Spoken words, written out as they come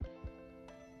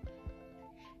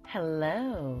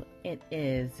Hello, it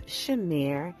is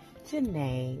Shamir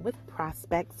Janae with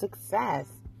Prospect Success.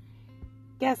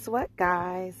 Guess what,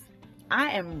 guys?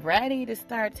 I am ready to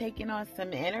start taking on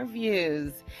some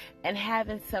interviews and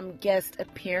having some guest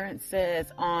appearances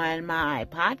on my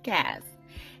podcast.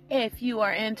 If you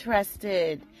are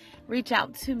interested, reach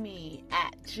out to me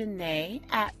at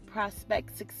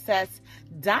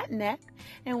Janae@prospectsuccess.net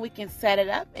and we can set it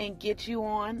up and get you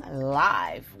on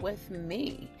live with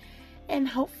me and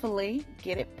hopefully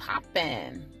get it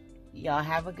poppin'. Y'all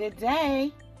have a good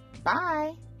day.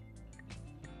 Bye.